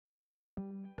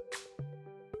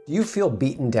Do you feel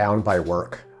beaten down by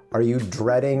work? Are you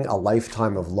dreading a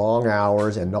lifetime of long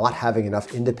hours and not having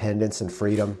enough independence and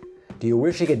freedom? Do you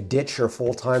wish you could ditch your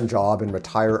full-time job and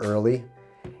retire early?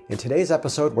 In today's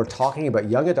episode, we're talking about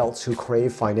young adults who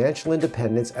crave financial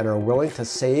independence and are willing to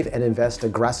save and invest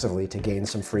aggressively to gain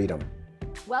some freedom.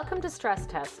 Welcome to Stress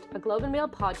Test, a Globe and Mail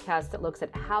podcast that looks at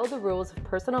how the rules of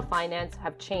personal finance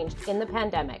have changed in the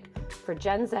pandemic for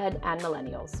Gen Z and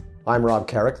millennials. I'm Rob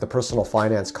Carrick, the personal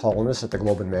finance columnist at the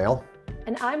Globe and Mail.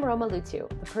 And I'm Roma, the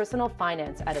personal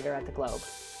finance editor at the Globe.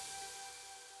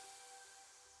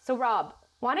 So Rob,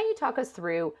 why don't you talk us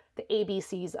through the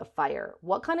ABCs of FIRE?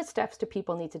 What kind of steps do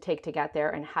people need to take to get there,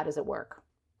 and how does it work?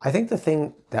 I think the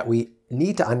thing that we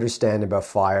need to understand about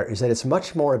FIRE is that it's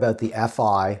much more about the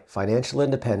F.I., financial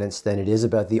independence, than it is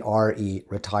about the R.E.,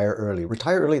 retire early.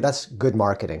 Retire early, that's good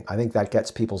marketing. I think that gets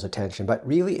people's attention. But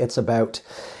really, it's about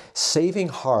saving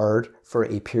hard for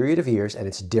a period of years, and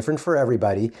it's different for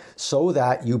everybody, so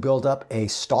that you build up a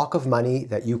stock of money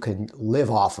that you can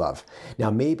live off of. Now,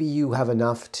 maybe you have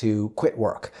enough to quit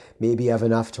work. Maybe you have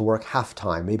enough to work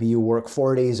half-time. Maybe you work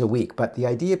 4 days a week. But the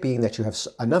idea being that you have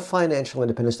enough financial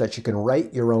independence that you can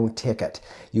write your own ticket.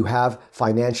 You have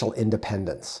financial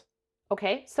independence.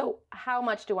 Okay, so how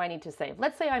much do I need to save?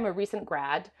 Let's say I'm a recent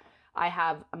grad. I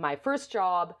have my first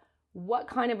job. What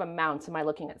kind of amounts am I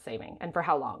looking at saving, and for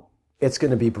how long? It's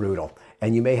going to be brutal,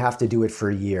 and you may have to do it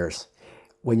for years.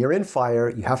 When you're in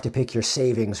FIRE, you have to pick your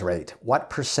savings rate. What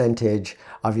percentage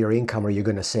of your income are you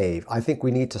going to save? I think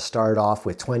we need to start off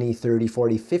with 20, 30,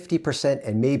 40, 50%,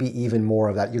 and maybe even more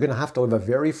of that. You're going to have to live a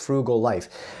very frugal life.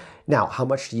 Now, how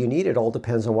much do you need? It all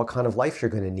depends on what kind of life you're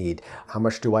going to need. How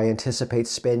much do I anticipate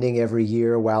spending every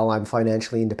year while I'm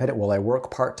financially independent? Will I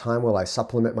work part-time? Will I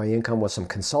supplement my income with some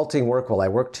consulting work? Will I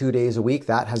work 2 days a week?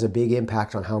 That has a big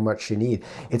impact on how much you need.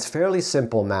 It's fairly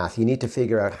simple math. You need to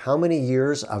figure out how many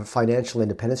years of financial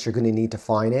independence you're going to need to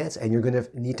finance, and you're going to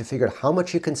need to figure out how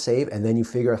much you can save, and then you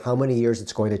figure out how many years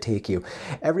it's going to take you.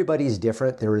 Everybody's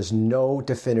different. There is no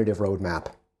definitive roadmap.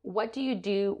 What do you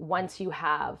do once you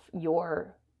have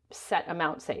your set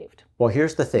amount saved? Well,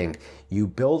 here's the thing. You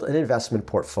build an investment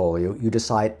portfolio. You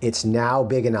decide it's now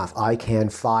big enough. I can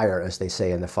FIRE, as they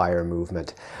say in the FIRE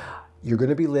movement. You're going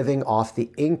to be living off the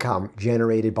income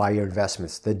generated by your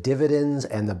investments, the dividends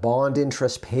and the bond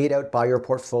interest paid out by your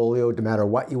portfolio. No matter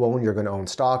what you own, you're going to own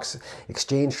stocks,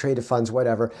 exchange traded funds,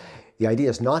 whatever. The idea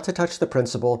is not to touch the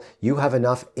principal. You have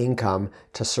enough income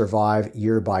to survive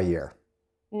year by year.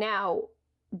 Now,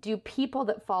 do people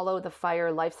that follow the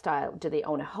FIRE lifestyle, do they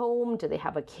own a home? Do they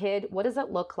have a kid? What does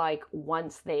it look like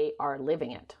once they are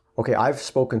living it? Okay, I've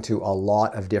spoken to a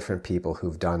lot of different people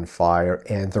who've done FIRE,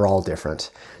 and they're all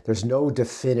different. There's no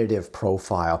definitive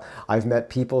profile. I've met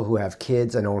people who have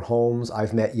kids and own homes.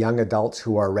 I've met young adults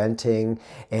who are renting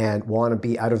and want to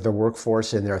be out of the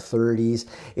workforce in their 30s.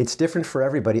 It's different for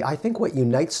everybody. I think what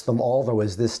unites them all, though,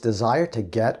 is this desire to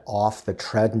get off the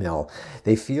treadmill.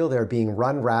 They feel they're being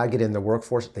run ragged in the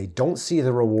workforce. They don't see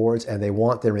the rewards, and they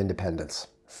want their independence.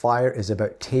 FIRE is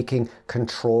about taking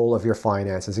control of your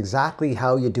finances. Exactly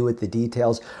how you do it, the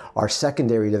details are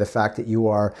secondary to the fact that you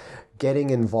are getting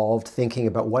involved, thinking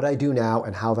about what I do now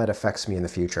and how that affects me in the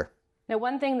future. Now,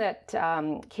 one thing that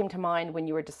came to mind when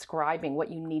you were describing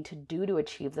what you need to do to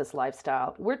achieve this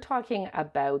lifestyle, we're talking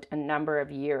about a number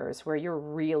of years where you're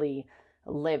really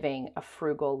living a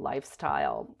frugal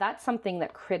lifestyle. That's something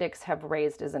that critics have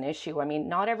raised as an issue. I mean,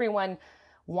 not everyone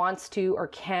wants to or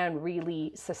can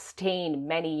really sustain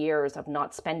many years of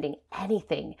not spending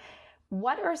anything.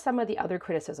 What are some of the other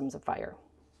criticisms of FIRE?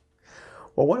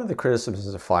 Well, one of the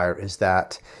criticisms of FIRE is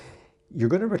that you're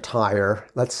going to retire,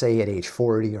 let's say at age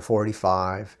 40 or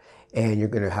 45, and you're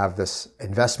going to have this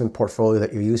investment portfolio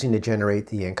that you're using to generate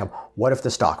the income. What if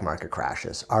the stock market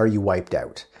crashes? Are you wiped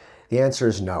out? The answer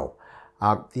is no.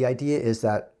 The idea is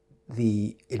that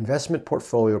the investment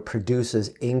portfolio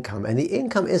produces income, and the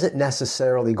income isn't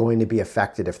necessarily going to be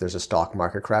affected if there's a stock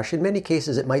market crash. In many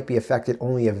cases, it might be affected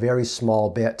only a very small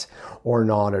bit or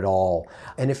not at all.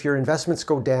 And if your investments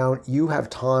go down, you have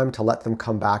time to let them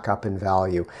come back up in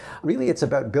value. Really, it's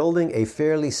about building a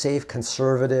fairly safe,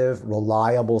 conservative,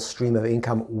 reliable stream of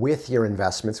income with your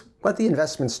investments. What the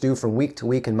investments do from week to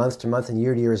week and month to month and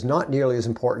year to year is not nearly as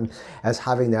important as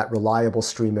having that reliable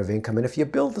stream of income. And if you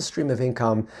build the stream of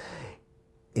income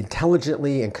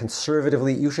intelligently and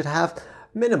conservatively, you should have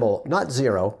minimal, not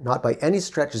zero, not by any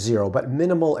stretch zero, but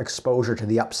minimal exposure to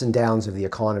the ups and downs of the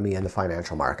economy and the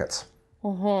financial markets.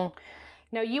 Mm-hmm.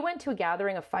 Now, you went to a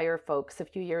gathering of FIRE folks a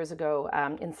few years ago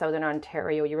in Southern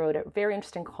Ontario. You wrote a very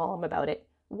interesting column about it.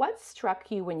 What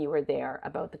struck you when you were there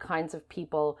about the kinds of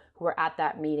people who were at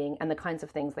that meeting and the kinds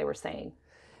of things they were saying?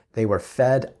 They were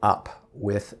fed up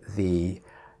with the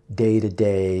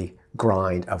day-to-day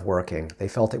grind of working. They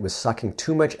felt it was sucking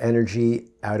too much energy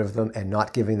out of them and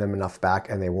not giving them enough back,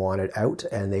 and they wanted out.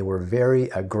 And they were very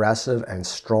aggressive and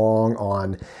strong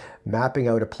on mapping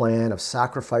out a plan of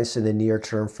sacrifice in the near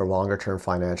term for longer term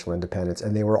financial independence.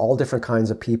 And they were all different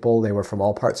kinds of people. They were from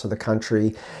all parts of the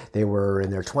country. They were in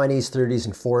their 20s, 30s,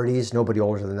 and 40s, nobody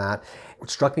older than that. What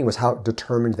struck me was how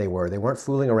determined they were. They weren't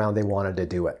fooling around. They wanted to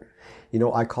do it. You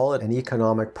know, I call it an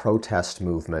economic protest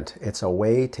movement. It's a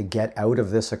way to get out of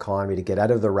this economy, to get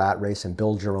out of the rat race and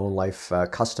build your own life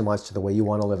customized to the way you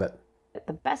want to live it.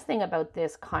 The best thing about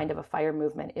this kind of a FIRE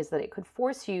movement is that it could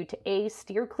force you to A,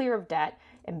 steer clear of debt,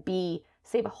 and B,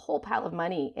 save a whole pile of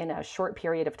money in a short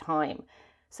period of time.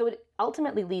 So it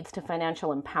ultimately leads to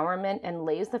financial empowerment and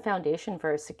lays the foundation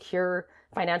for a secure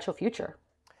financial future.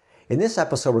 In this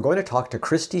episode, we're going to talk to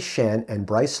Kristy, Shen, and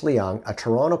Bryce Leung, a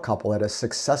Toronto couple that has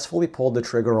successfully pulled the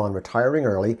trigger on retiring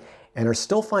early and are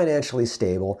still financially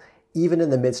stable, even in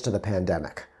the midst of the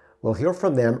pandemic. We'll hear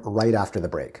from them right after the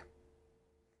break.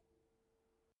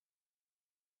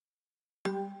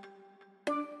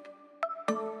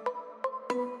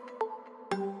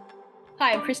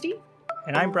 Hi, I'm Kristy.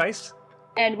 And I'm Bryce.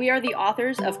 And we are the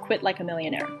authors of Quit Like a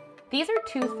Millionaire. These are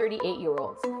two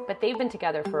 38-year-olds, but they've been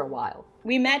together for a while.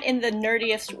 We met in the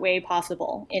nerdiest way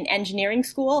possible in engineering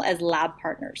school as lab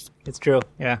partners. It's true,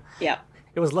 yeah. Yeah.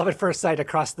 It was love at first sight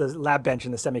across the lab bench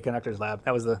in the semiconductors lab.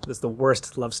 That's the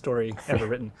worst love story ever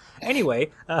written. Anyway,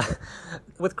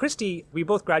 with Kristy, we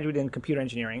both graduated in computer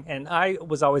engineering, and I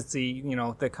was always the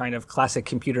kind of classic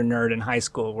computer nerd in high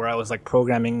school where I was like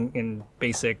programming in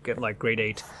BASIC at like grade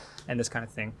 8 and this kind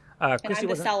of thing. And I'm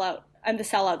the sellout. I'm the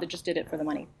sellout that just did it for the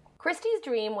money. Kristy's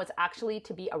dream was actually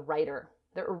to be a writer.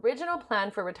 The original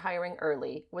plan for retiring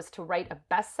early was to write a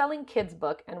best-selling kids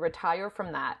book and retire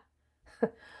from that.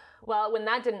 Well, when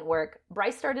that didn't work,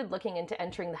 Bryce started looking into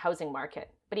entering the housing market,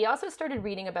 but he also started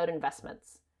reading about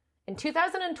investments. In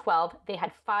 2012, they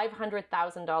had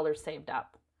 $500,000 saved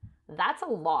up. That's a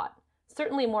lot,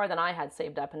 certainly more than I had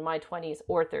saved up in my 20s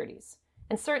or 30s.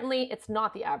 And certainly, it's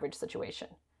not the average situation.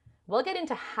 We'll get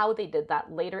into how they did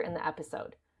that later in the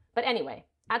episode. But anyway,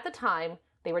 at the time,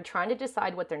 they were trying to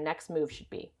decide what their next move should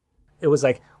be. It was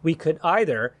like, we could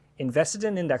either invest it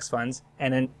in index funds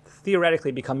and then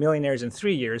theoretically become millionaires in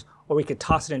 3 years, or we could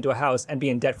toss it into a house and be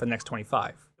in debt for the next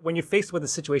 25. When you're faced with a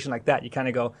situation like that, you kind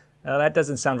of go, that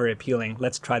doesn't sound very appealing.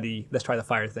 Let's try the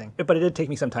FIRE thing. But it did take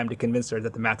me some time to convince her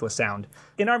that the math was sound.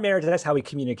 In our marriage, that's how we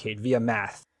communicate, via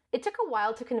math. It took a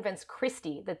while to convince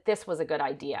Kristy that this was a good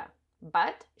idea.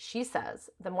 But she says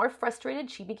the more frustrated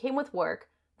she became with work,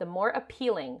 the more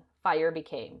appealing FIRE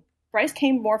became. Bryce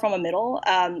came more from a middle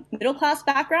class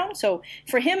background. So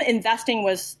for him, investing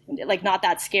was like not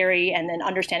that scary, and then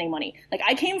understanding money. Like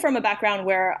I came from a background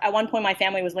where at one point my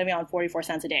family was living on 44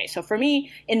 cents a day. So for me,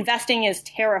 investing is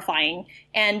terrifying,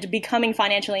 and becoming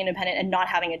financially independent and not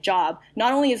having a job,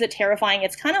 not only is it terrifying,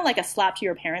 it's kind of like a slap to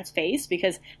your parents' face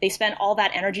because they spent all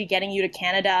that energy getting you to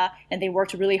Canada and they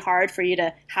worked really hard for you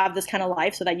to have this kind of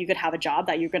life so that you could have a job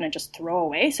that you're going to just throw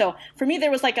away. So for me,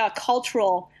 there was like a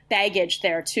cultural baggage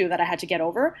there too that I had to get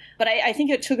over. But I think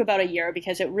it took about a year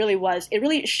because it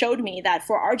really showed me that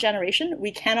for our generation,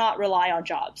 we cannot rely on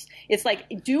jobs. It's like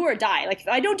do or die. Like if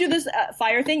I don't do this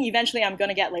FIRE thing, eventually I'm going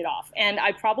to get laid off. And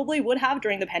I probably would have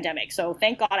during the pandemic. So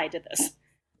thank God I did this.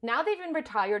 Now they've been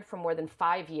retired for more than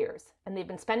 5 years, and they've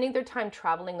been spending their time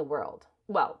traveling the world.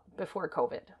 Well, before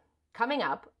COVID. Coming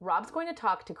up, Rob's going to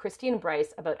talk to Kristy and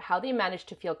Bryce about how they managed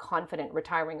to feel confident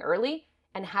retiring early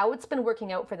and how it's been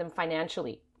working out for them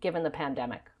financially, given the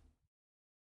pandemic.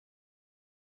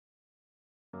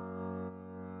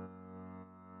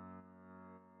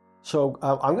 So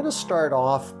I'm going to start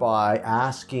off by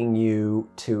asking you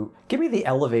to give me the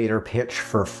elevator pitch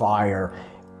for FIRE.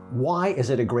 Why is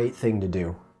it a great thing to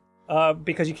do?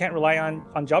 Because you can't rely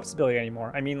on job stability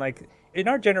anymore. I mean, like in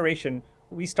our generation,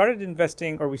 we started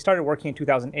investing, or we started working in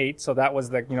 2008. So that was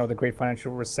the great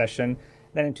financial recession.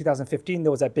 Then in 2015,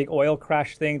 there was that big oil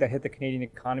crash thing that hit the Canadian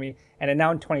economy. And then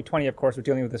now in 2020, of course, we're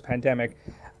dealing with this pandemic.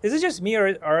 Is it just me,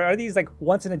 or are these like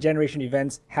once in a generation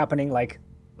events happening like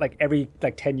every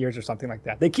 10 years or something like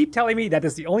that? They keep telling me that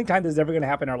this is the only time this is ever going to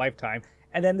happen in our lifetime.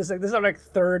 And then this is our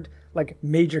third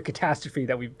major catastrophe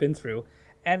that we've been through.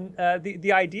 And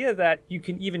the idea that you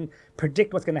can even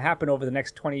predict what's going to happen over the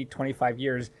next 20, 25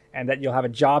 years and that you'll have a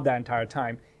job that entire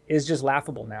time is just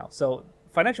laughable now. So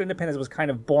financial independence was kind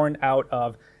of born out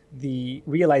of the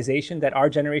realization that our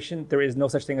generation, there is no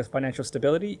such thing as financial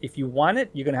stability. If you want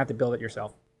it, you're going to have to build it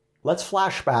yourself. Let's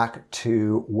flash back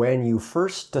to when you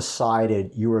first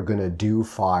decided you were going to do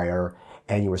FIRE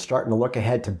and you were starting to look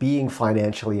ahead to being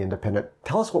financially independent.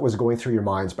 Tell us what was going through your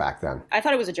minds back then. I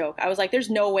thought it was a joke. I was like, there's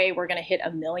no way we're going to hit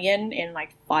 1 million in like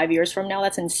 5 years from now.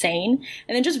 That's insane.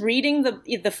 And then just reading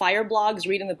the FIRE blogs,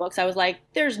 reading the books, I was like,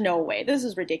 there's no way. This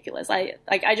is ridiculous. I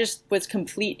just was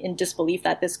complete in disbelief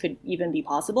that this could even be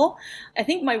possible. I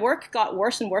think my work got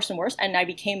worse and worse and worse, and I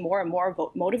became more and more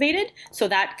motivated. So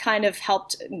that kind of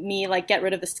helped me like get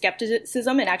rid of the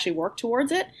skepticism and actually work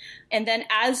towards it. And then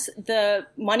as the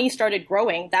money started growing,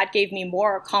 that gave me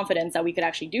more confidence that we could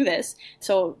actually do this.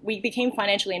 So we became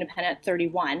financially independent at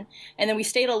 31. And then we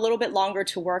stayed a little bit longer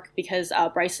to work because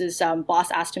Bryce's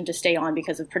boss asked him to stay on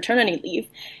because of paternity leave.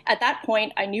 At that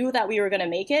point, I knew that we were going to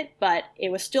make it, but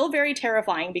it was still very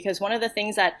terrifying because one of the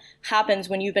things that happens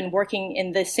when you've been working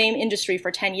in the same industry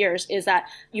for 10 years is that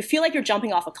you feel like you're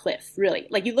jumping off a cliff, really.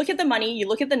 Like you look at the money, you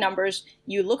look at the numbers,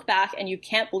 you look back and you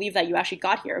can't believe that you actually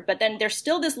got here. But then there's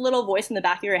still this little voice in the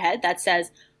back of your head that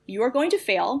says, you are going to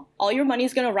fail, all your money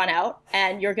is going to run out,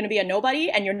 and you're going to be a nobody,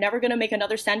 and you're never going to make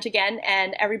another cent again,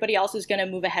 and everybody else is going to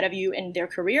move ahead of you in their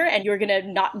career, and you're going to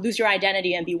not lose your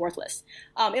identity and be worthless.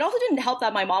 It also didn't help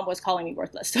that my mom was calling me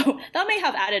worthless, so that may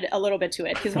have added a little bit to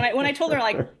it, because when I told her,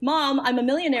 like, Mom, I'm a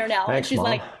millionaire now, Thanks, and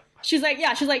Mom. She's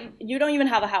like, you don't even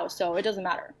have a house, so it doesn't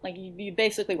matter. Like, you're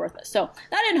basically worthless. So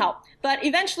that didn't help. But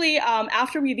eventually,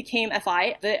 after we became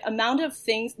FI, the amount of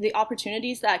things, the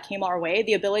opportunities that came our way,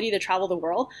 the ability to travel the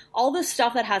world, all the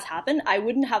stuff that has happened, I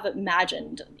wouldn't have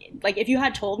imagined. Like, if you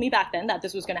had told me back then that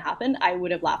this was going to happen, I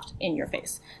would have laughed in your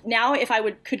face. Now, if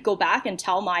I could go back and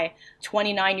tell my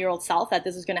 29-year-old self that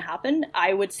this is going to happen,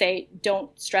 I would say, don't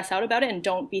stress out about it and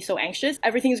don't be so anxious.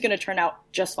 Everything is going to turn out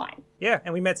just fine. Yeah,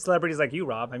 and we met celebrities like you,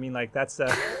 Rob. I mean, like that's.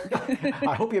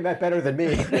 I hope you met better than me.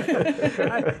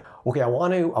 Okay, I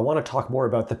want to talk more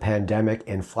about the pandemic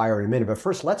and FIRE in a minute, but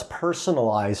first, let's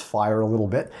personalize FIRE a little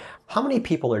bit. How many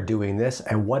people are doing this,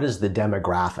 and what is the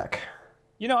demographic?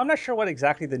 You know, I'm not sure what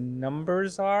exactly the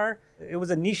numbers are. It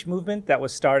was a niche movement that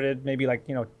was started maybe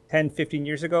 10, 15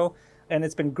 years ago. And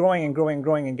it's been growing and growing and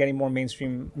growing and getting more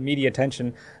mainstream media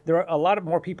attention. There are a lot of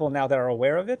more people now that are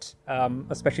aware of it,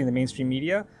 especially in the mainstream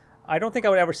media. I don't think I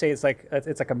would ever say it's like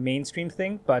a mainstream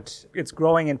thing, but it's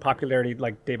growing in popularity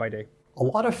like day by day. A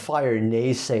lot of FIRE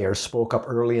naysayers spoke up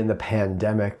early in the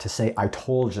pandemic to say, I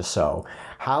told you so.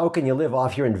 How can you live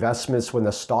off your investments when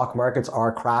the stock markets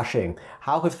are crashing?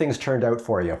 How have things turned out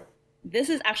for you? This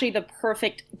is actually the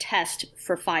perfect test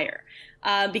for FIRE.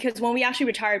 Because when we actually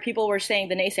retired, people were saying,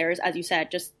 the naysayers, as you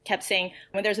said, just kept saying,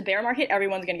 when there's a bear market,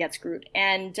 everyone's going to get screwed.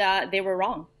 And they were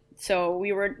wrong. So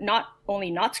we were not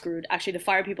only not screwed, actually the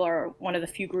FIRE people are one of the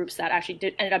few groups that actually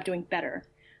ended up doing better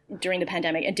during the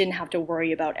pandemic and didn't have to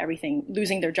worry about everything,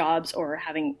 losing their jobs or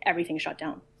having everything shut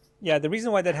down. Yeah, the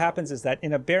reason why that happens is that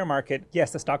in a bear market,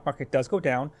 yes, the stock market does go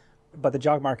down, but the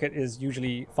job market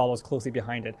usually follows closely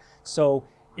behind it. So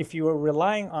if you are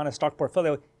relying on a stock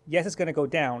portfolio, yes, it's going to go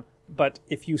down. But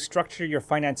if you structure your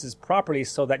finances properly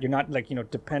so that you're not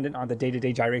dependent on the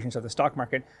day-to-day gyrations of the stock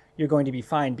market, you're going to be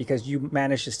fine because you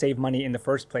managed to save money in the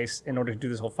first place in order to do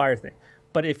this whole FIRE thing.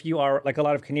 But if you are like a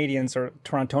lot of Canadians or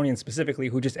Torontonians specifically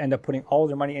who just end up putting all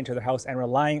their money into their house and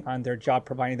relying on their job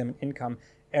providing them an income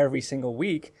every single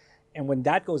week, and when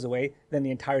that goes away, then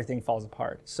the entire thing falls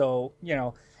apart. So,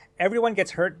 everyone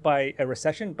gets hurt by a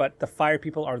recession, but the FIRE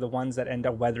people are the ones that end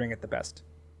up weathering it the best.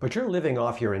 But you're living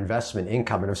off your investment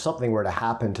income, and if something were to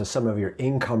happen to some of your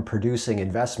income-producing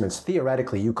investments,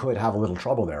 theoretically, you could have a little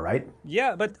trouble there, right?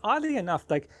 Yeah, but oddly enough,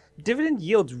 dividend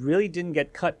yields really didn't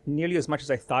get cut nearly as much as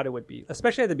I thought it would be,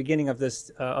 especially at the beginning of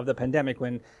the pandemic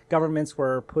when governments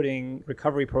were putting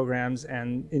recovery programs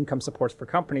and income supports for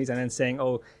companies and then saying,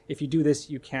 oh, if you do this,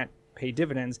 you can't pay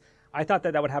dividends. I thought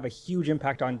that would have a huge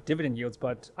impact on dividend yields,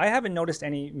 but I haven't noticed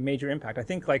any major impact. I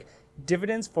think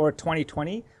dividends for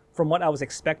 2020, from what I was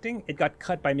expecting, it got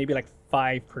cut by maybe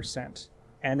 5%.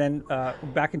 And then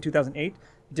back in 2008,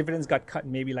 dividends got cut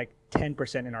maybe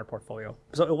 10% in our portfolio.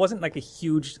 So it wasn't a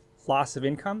huge loss of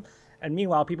income. And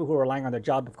meanwhile, people who were relying on their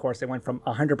job, of course, they went from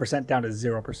 100% down to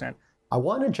 0%. I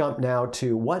want to jump now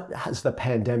to what has the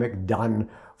pandemic done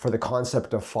for the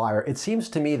concept of FIRE. It seems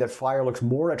to me that FIRE looks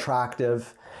more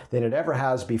attractive than it ever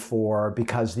has before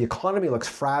because the economy looks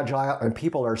fragile and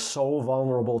people are so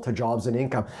vulnerable to jobs and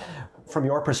income. From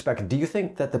your perspective, do you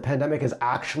think that the pandemic has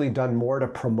actually done more to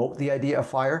promote the idea of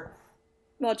FIRE?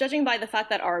 Well, judging by the fact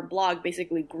that our blog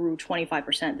basically grew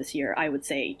 25% this year, I would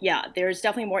say, yeah, there's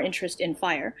definitely more interest in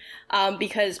FIRE.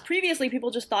 Because previously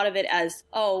people just thought of it as,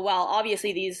 oh, well,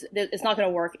 obviously it's not going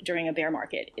to work during a bear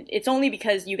market. It's only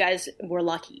because you guys were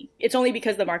lucky. It's only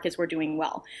because the markets were doing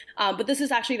well. But this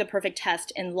is actually the perfect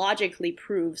test and logically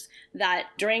proves that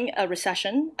during a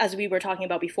recession, as we were talking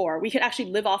about before, we could actually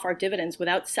live off our dividends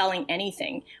without selling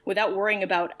anything, without worrying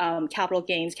about capital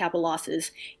gains, capital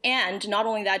losses. And not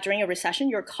only that, during a recession,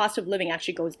 your cost of living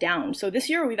actually goes down. So this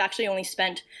year we've actually only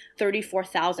spent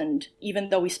 $34,000, even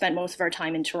though we spent most of our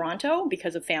time in Toronto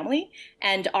because of family,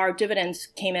 and our dividends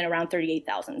came in around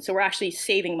 $38,000. So we're actually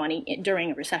saving money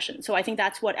during a recession. So I think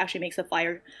that's what actually makes the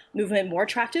FIRE movement more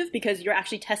attractive, because you're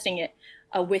actually testing it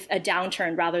with a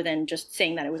downturn rather than just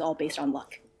saying that it was all based on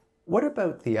luck. What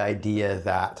about the idea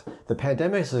that the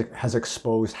pandemic has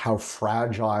exposed how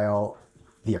fragile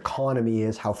the economy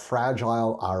is, how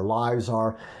fragile our lives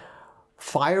are?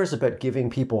 FIRE is about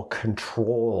giving people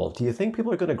control. Do you think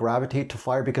people are going to gravitate to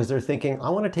FIRE because they're thinking,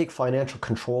 I want to take financial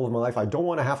control of my life. I don't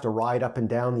want to have to ride up and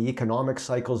down the economic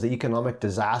cycles, the economic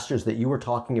disasters that you were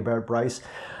talking about, Bryce.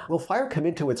 Will FIRE come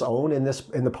into its own in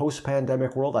the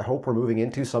post-pandemic world I hope we're moving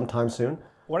into sometime soon?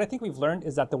 What I think we've learned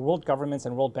is that the world governments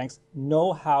and world banks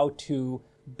know how to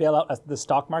bail out the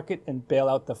stock market and bail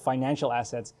out the financial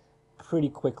assets pretty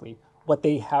quickly. What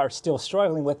they are still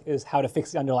struggling with is how to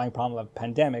fix the underlying problem of the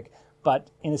pandemic.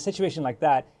 But in a situation like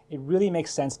that, it really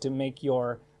makes sense to make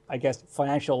your,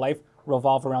 financial life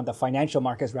revolve around the financial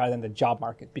markets rather than the job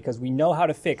market, because we know how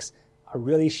to fix a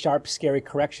really sharp, scary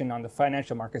correction on the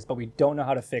financial markets, but we don't know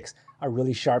how to fix a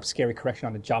really sharp, scary correction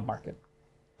on the job market.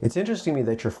 It's interesting to me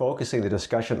that you're focusing the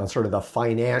discussion on sort of the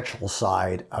financial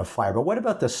side of FIRE, but what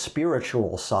about the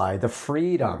spiritual side, the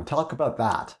freedom? Talk about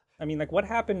that. I mean, what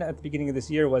happened at the beginning of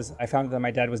this year was I found that my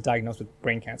dad was diagnosed with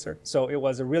brain cancer. So it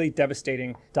was a really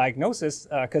devastating diagnosis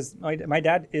because my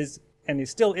dad is, and he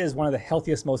still is, one of the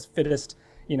healthiest, most fittest,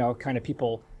 kind of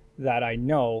people that I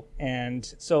know. And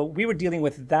so we were dealing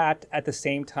with that at the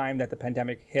same time that the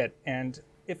pandemic hit. And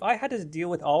if I had to deal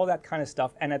with all of that kind of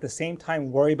stuff and at the same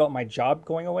time worry about my job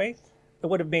going away, it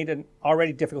would have made an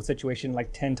already difficult situation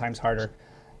 10 times harder.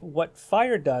 What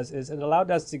FIRE does is it allowed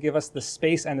us to give us the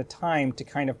space and the time to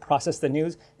kind of process the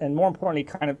news, and more importantly,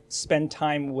 kind of spend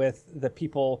time with the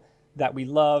people that we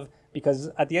love, because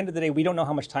at the end of the day, we don't know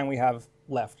how much time we have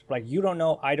left. You don't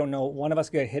know, I don't know, one of us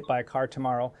get hit by a car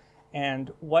tomorrow.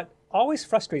 And what always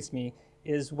frustrates me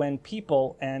is when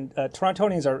people, and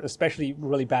Torontonians are especially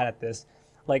really bad at this,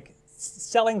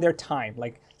 selling their time,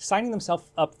 signing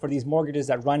themselves up for these mortgages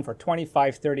that run for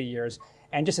 25, 30 years,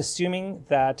 and just assuming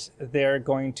that they're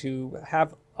going to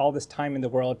have all this time in the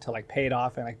world to pay it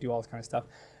off and do all this kind of stuff.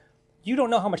 You don't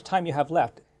know how much time you have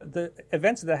left. The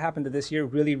events that happened this year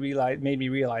really made me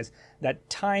realize that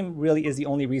time really is the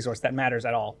only resource that matters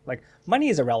at all. Money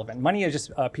is irrelevant. Money is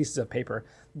just pieces of paper.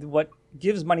 What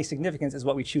gives money significance is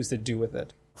what we choose to do with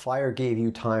it. FIRE gave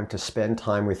you time to spend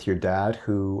time with your dad,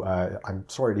 who I'm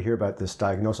sorry to hear about this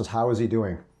diagnosis. How is he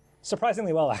doing?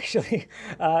 Surprisingly well, actually.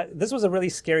 This was a really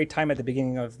scary time at the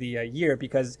beginning of the year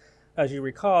because, as you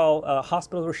recall,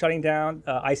 hospitals were shutting down,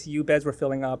 ICU beds were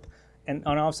filling up, and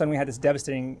all of a sudden we had this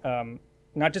devastating,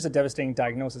 not just a devastating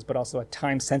diagnosis, but also a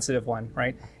time-sensitive one,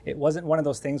 right? It wasn't one of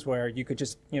those things where you could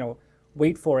just,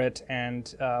 wait for it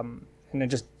and then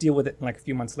just deal with it a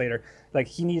few months later.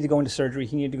 He needed to go into surgery,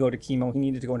 he needed to go to chemo, he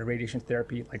needed to go into radiation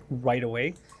therapy, right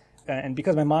away. And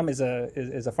because my mom is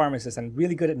a pharmacist and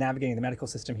really good at navigating the medical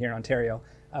system here in Ontario,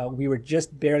 we were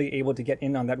just barely able to get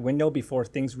in on that window before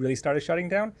things really started shutting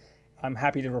down. I'm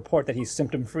happy to report that he's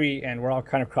symptom-free, and we're all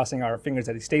kind of crossing our fingers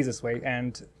that he stays this way.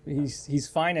 And he's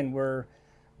fine, and we're,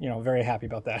 very happy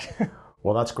about that.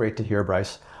 Well, that's great to hear,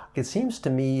 Bryce. It seems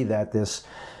to me that this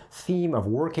theme of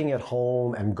working at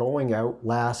home and going out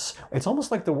less, it's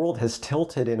almost like the world has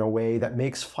tilted in a way that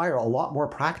makes FIRE a lot more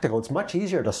practical. It's much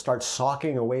easier to start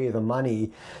socking away the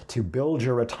money to build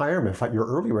your retirement fund, your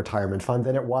early retirement fund,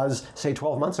 than it was, say,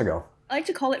 12 months ago. I like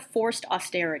to call it forced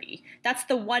austerity. That's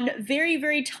the one very,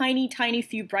 very tiny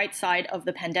few bright side of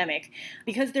the pandemic.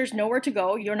 Because there's nowhere to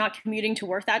go, you're not commuting to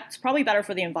work. That's probably better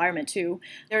for the environment too.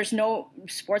 There's no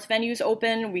sports venues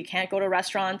open. We can't go to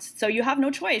restaurants. So you have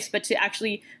no choice but to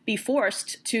actually be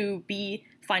forced to be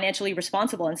financially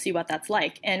responsible and see what that's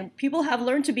like. And people have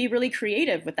learned to be really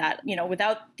creative with that.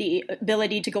 Without the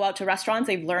ability to go out to restaurants,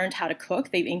 they've learned how to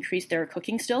cook. They've increased their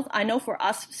cooking skills. I know for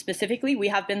us specifically, we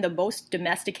have been the most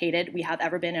domesticated we have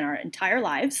ever been in our entire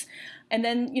lives. And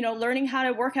then, learning how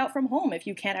to work out from home if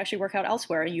you can't actually work out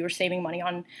elsewhere, you are saving money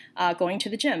on going to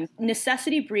the gym.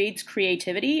 Necessity breeds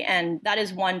creativity, and that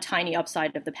is one tiny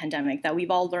upside of the pandemic, that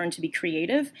we've all learned to be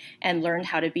creative and learned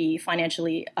how to be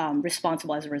financially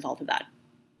responsible as a result of that.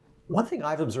 One thing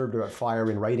I've observed about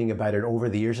FIRE in writing about it over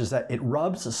the years is that it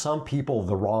rubs some people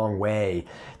the wrong way.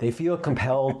 They feel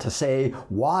compelled to say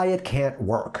why it can't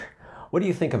work. What do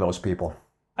you think of those people?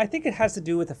 I think it has to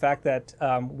do with the fact that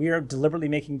we are deliberately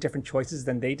making different choices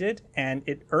than they did, and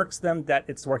it irks them that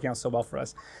it's working out so well for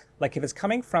us. Like if it's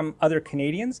coming from other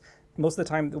Canadians, most of the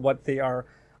time what they are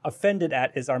offended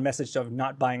at is our message of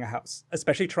not buying a house,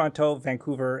 especially Toronto,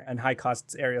 Vancouver, and high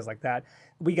costs areas like that.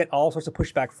 We get all sorts of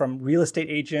pushback from real estate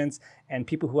agents and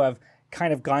people who have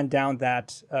kind of gone down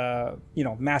that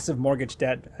massive mortgage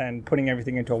debt and putting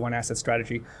everything into a one asset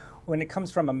strategy. When it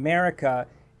comes from America,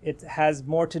 it has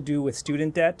more to do with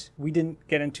student debt. We didn't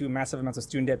get into massive amounts of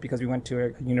student debt because we went to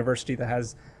a university that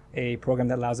has a program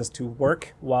that allows us to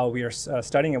work while we are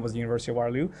studying. It was the University of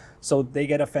Waterloo. So they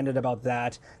get offended about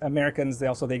that. Americans,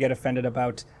 they get offended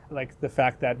about like the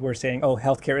fact that we're saying,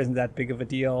 healthcare isn't that big of a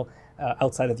deal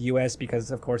outside of the US,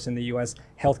 because of course in the US,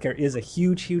 healthcare is a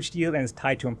huge, huge deal and it's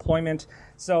tied to employment.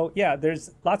 So yeah,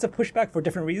 there's lots of pushback for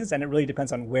different reasons, and it really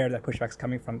depends on where that pushback's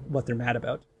coming from, what they're mad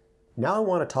about. Now I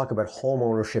want to talk about home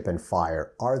ownership and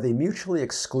FIRE. Are they mutually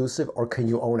exclusive, or can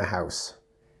you own a house?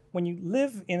 When you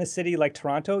live in a city like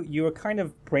Toronto, you are kind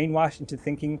of brainwashed into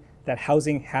thinking that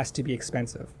housing has to be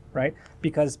expensive, right?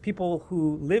 Because people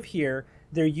who live here,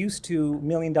 they're used to $1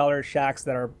 million shacks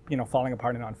that are, falling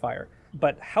apart and on fire.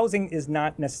 But housing is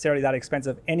not necessarily that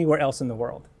expensive anywhere else in the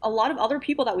world. A lot of other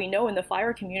people that we know in the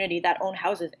FIRE community that own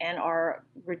houses and are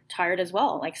retired as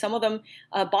well. Like some of them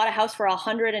bought a house for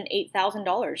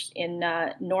 $108,000 in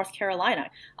North Carolina.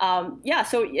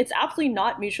 So it's absolutely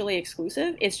not mutually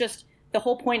exclusive. It's just the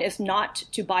whole point is not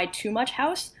to buy too much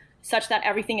house such that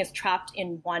everything is trapped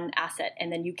in one asset,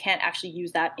 and then you can't actually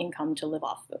use that income to live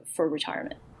off for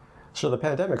retirement. So the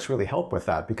pandemic's really helped with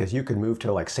that, because you can move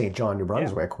to like St. John, New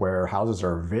Brunswick, where houses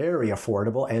are very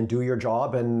affordable, and do your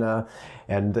job and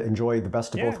enjoy the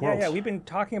best of both worlds. Yeah, we've been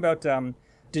talking about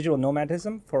digital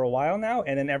nomadism for a while now,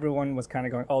 and then everyone was kind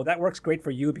of going, that works great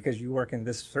for you because you work in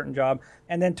this certain job.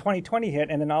 And then 2020 hit,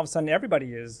 and then all of a sudden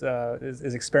everybody is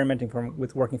experimenting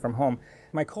with working from home.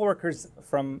 My coworkers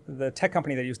from the tech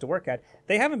company that I used to work at,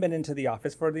 they haven't been into the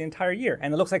office for the entire year,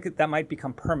 and it looks like that might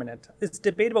become permanent. It's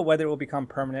debatable whether it will become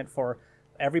permanent for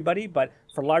everybody, but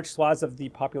for large swaths of the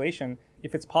population,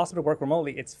 if it's possible to work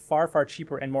remotely, it's far, far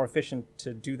cheaper and more efficient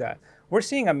to do that. We're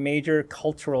seeing a major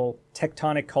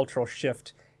tectonic cultural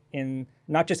shift in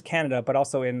not just Canada, but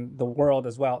also in the world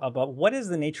as well, about what is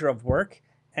the nature of work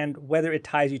and whether it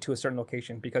ties you to a certain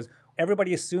location. Because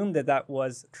everybody assumed that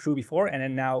was true before, and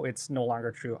then now it's no longer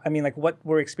true. I mean, like what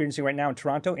we're experiencing right now in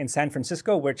Toronto, in San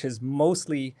Francisco, which is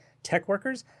mostly tech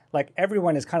workers, like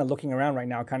everyone is kind of looking around right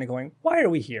now, kind of going, why are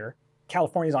we here?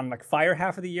 California's on like fire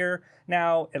half of the year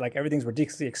now. Like everything's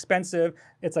ridiculously expensive.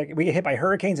 It's like we get hit by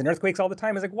hurricanes and earthquakes all the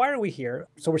time. It's like, why are we here?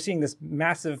 So we're seeing this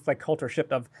massive like cultural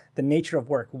shift of the nature of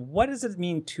work. What does it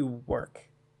mean to work?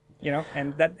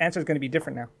 And that answer is going to be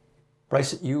different now.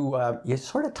 Bryce, you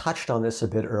sort of touched on this a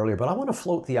bit earlier, but I want to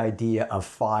float the idea of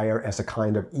FIRE as a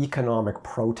kind of economic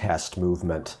protest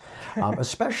movement,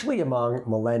 especially among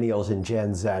millennials and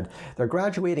Gen Z. They're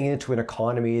graduating into an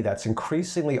economy that's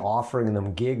increasingly offering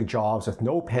them gig jobs with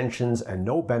no pensions and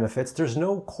no benefits. There's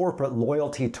no corporate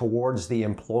loyalty towards the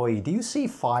employee. Do you see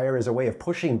FIRE as a way of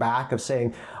pushing back, of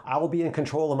saying, I will be in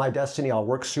control of my destiny, I'll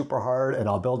work super hard, and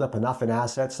I'll build up enough in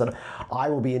assets that I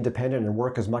will be independent and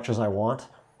work as much as I want?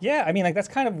 Yeah, I mean, like that's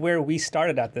kind of where we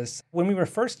started at this. When we were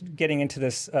first getting into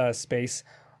this space,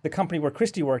 the company where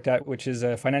Kristy worked at, which is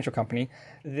a financial company,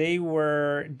 they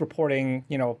were reporting,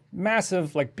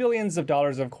 massive, like billions of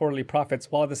dollars of quarterly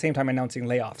profits while at the same time announcing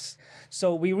layoffs.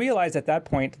 So we realized at that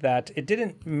point that it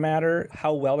didn't matter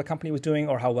how well the company was doing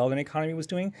or how well the economy was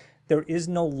doing. There is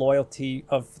no loyalty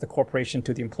of the corporation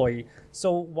to the employee.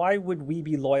 So why would we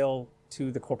be loyal to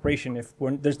the corporation if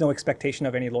there's no expectation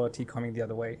of any loyalty coming the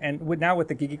other way? And now with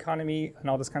the gig economy and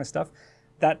all this kind of stuff,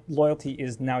 that loyalty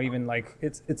is now even like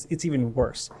it's even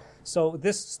worse. So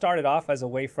this started off as a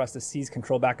way for us to seize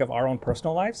control back of our own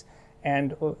personal lives.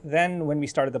 And then when we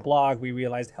started the blog, we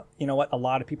realized, a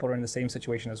lot of people are in the same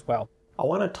situation as well. I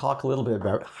want to talk a little bit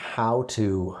about how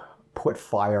to put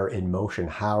FIRE in motion,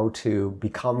 how to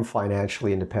become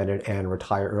financially independent and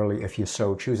retire early if you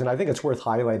so choose. And I think it's worth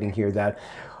highlighting here that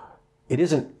it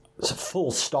isn't full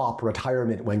stop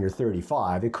retirement when you're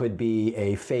 35. It could be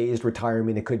a phased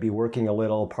retirement. It could be working a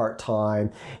little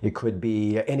part-time. It could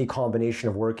be any combination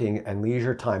of working and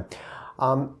leisure time.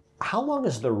 How long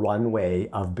is the runway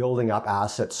of building up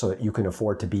assets so that you can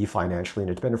afford to be financially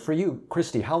independent? For you,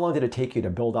 Kristy, how long did it take you to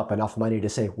build up enough money to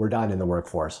say, we're done in the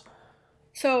workforce?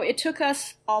 So it took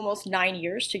us almost 9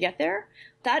 years to get there.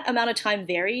 That amount of time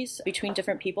varies between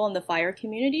different people in the FIRE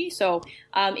community. So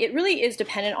it really is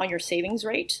dependent on your savings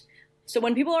rate. So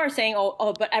when people are saying,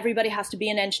 but everybody has to be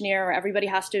an engineer or everybody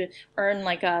has to earn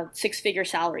like a 6-figure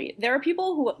salary, there are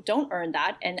people who don't earn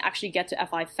that and actually get to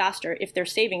FI faster if their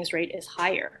savings rate is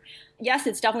higher. Yes,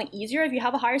 it's definitely easier if you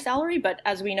have a higher salary, but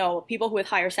as we know, people with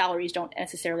higher salaries don't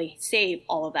necessarily save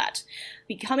all of that.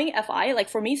 Becoming FI, like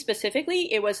for me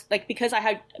specifically, it was like because I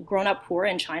had grown up poor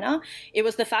in China, it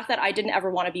was the fact that I didn't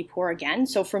ever want to be poor again.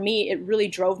 So for me, it really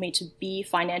drove me to be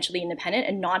financially independent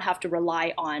and not have to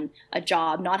rely on a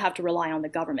job, not have to rely on the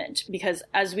government. Because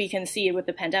as we can see with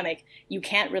the pandemic, you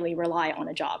can't really rely on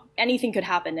a job. Anything could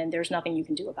happen and there's nothing you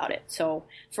can do about it. So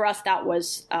for us, that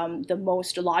was the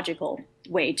most logical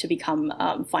way to become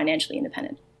financially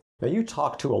independent. Now, you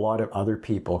talk to a lot of other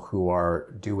people who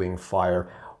are doing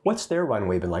FIRE. What's their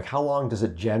runway been like? How long does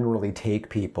it generally take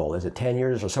people? Is it 10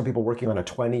 years or some people working on a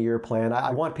 20-year plan? I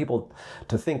want people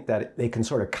to think that they can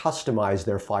sort of customize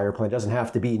their FIRE plan. It doesn't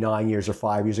have to be 9 years or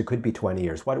 5 years. It could be 20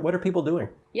 years. What are people doing?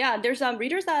 Yeah, there's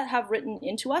readers that have written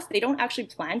into us. They don't actually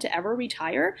plan to ever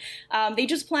retire. They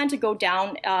just plan to go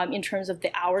down in terms of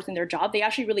the hours in their job. They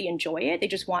actually really enjoy it. They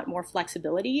just want more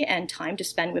flexibility and time to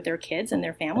spend with their kids and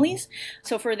their families.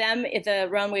 So for them, if the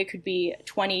runway could be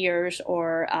 20 years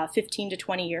or 15 to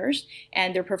 20 years,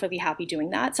 and they're perfectly happy doing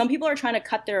that. Some people are trying to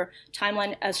cut their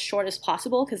timeline as short as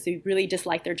possible because they really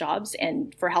dislike their jobs,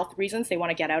 and for health reasons, they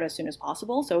want to get out as soon as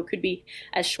possible. So it could be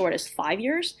as short as 5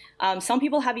 years. Some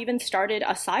people have even started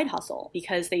a side hustle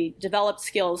because they developed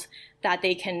skills that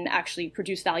they can actually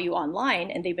produce value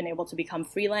online, and they've been able to become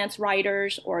freelance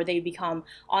writers or they become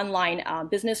online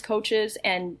business coaches,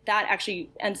 and that actually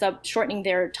ends up shortening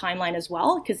their timeline as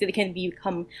well because they can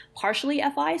become partially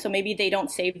FI. So maybe they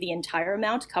don't save the entire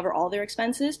amount to cover all their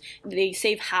expenses. They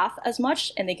save half as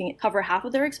much and they can cover half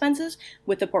of their expenses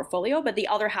with the portfolio, but the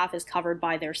other half is covered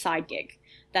by their side gig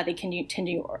that they can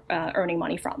continue earning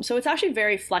money from. So it's actually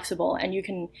very flexible, and you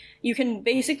can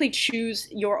basically choose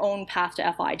your own path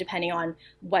to FI depending on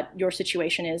what your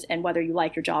situation is and whether you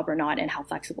like your job or not and how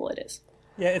flexible it is.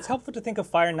 Yeah, it's helpful to think of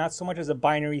FIRE not so much as a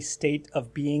binary state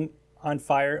of being on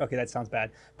fire. Okay, that sounds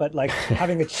bad. But like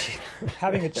having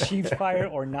achieved FIRE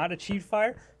or not achieved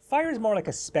FIRE. FIRE is more like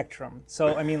a spectrum.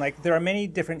 So, I mean, like there are many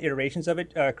different iterations of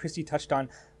it. Kristy touched on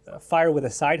FIRE with a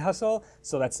side hustle.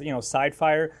 So that's, side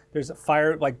FIRE. There's a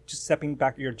FIRE, like just stepping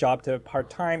back your job to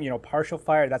part-time, partial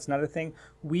FIRE. That's another thing.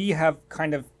 We have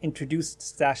kind of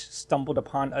stumbled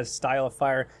upon a style of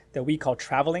FIRE that we call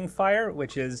traveling FIRE,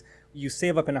 which is you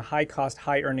save up in a high-cost,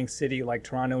 high-earning city like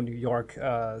Toronto, New York,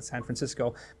 San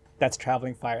Francisco. That's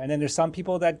traveling FIRE. And then there's some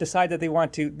people that decide that they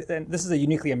want to, and this is a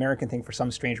uniquely American thing for some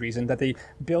strange reason, that they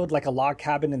build like a log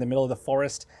cabin in the middle of the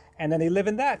forest, and then they live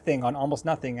in that thing on almost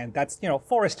nothing, and that's,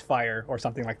 forest FIRE or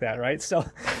something like that, right? So,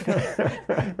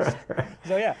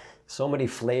 so yeah. So many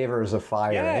flavors of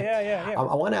FIRE. Yeah.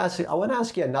 I want to ask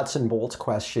you a nuts and bolts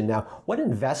question now. What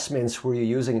investments were you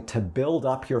using to build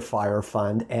up your FIRE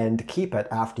fund and keep it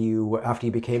after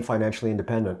you became financially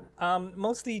independent?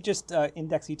 Mostly just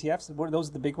index ETFs. Those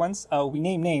are the big ones. We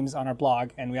name names on our blog,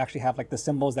 and we actually have like the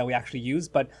symbols that we actually use,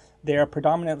 but they are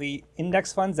predominantly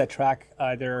index funds that track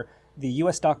either the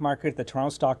U.S. stock market, the Toronto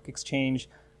Stock Exchange,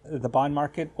 the bond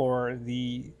market, or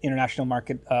the international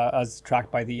market as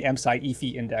tracked by the MSCI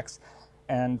EFI index.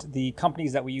 And the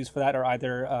companies that we use for that are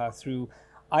either through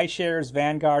iShares,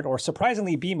 Vanguard, or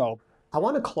surprisingly BMO. I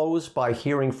want to close by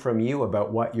hearing from you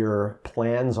about what your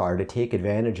plans are to take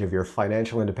advantage of your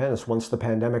financial independence once the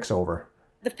pandemic's over.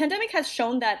 The pandemic has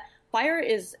shown that FIRE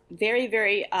is very,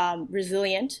 very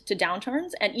resilient to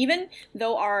downturns. And even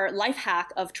though our life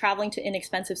hack of traveling to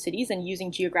inexpensive cities and using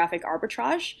geographic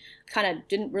arbitrage kind of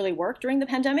didn't really work during the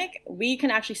pandemic, we can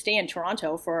actually stay in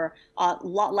Toronto for a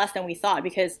lot less than we thought,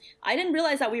 because I didn't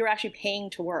realize that we were actually paying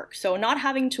to work. So not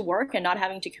having to work and not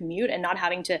having to commute and not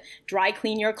having to dry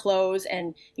clean your clothes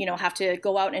and, have to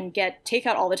go out and get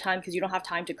takeout all the time because you don't have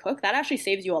time to cook, that actually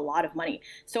saves you a lot of money.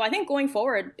 So I think going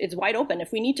forward, it's wide open.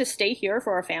 If we need to stay here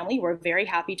for our family, we're very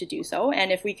happy to do so.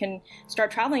 And if we can start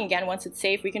traveling again once it's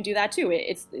safe, we can do that too.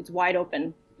 It's wide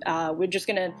open. We're just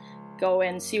going to go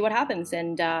and see what happens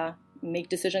and make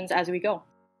decisions as we go.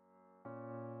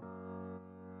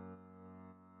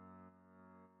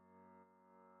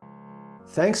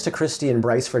 Thanks to Kristy and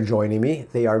Bryce for joining me.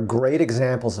 They are great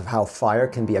examples of how FIRE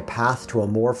can be a path to a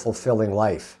more fulfilling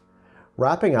life.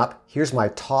 Wrapping up, here's my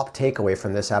top takeaway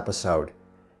from this episode.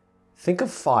 Think of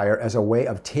FIRE as a way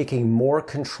of taking more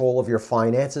control of your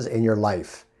finances in your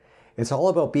life. It's all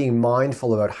about being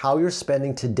mindful about how your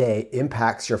spending today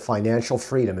impacts your financial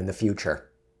freedom in the future.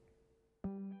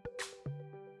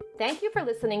 Thank you for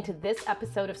listening to this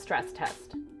episode of Stress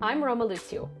Test. I'm Roma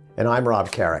Lucio. And I'm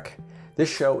Rob Carrick. This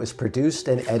show is produced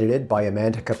and edited by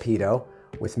Amanda Capito,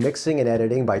 with mixing and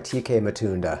editing by TK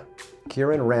Matunda.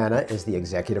 Kieran Rana is the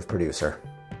executive producer.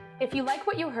 If you like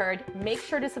what you heard, make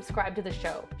sure to subscribe to the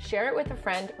show, share it with a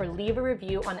friend, or leave a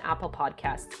review on Apple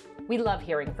Podcasts. We love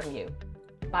hearing from you.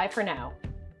 Bye for now.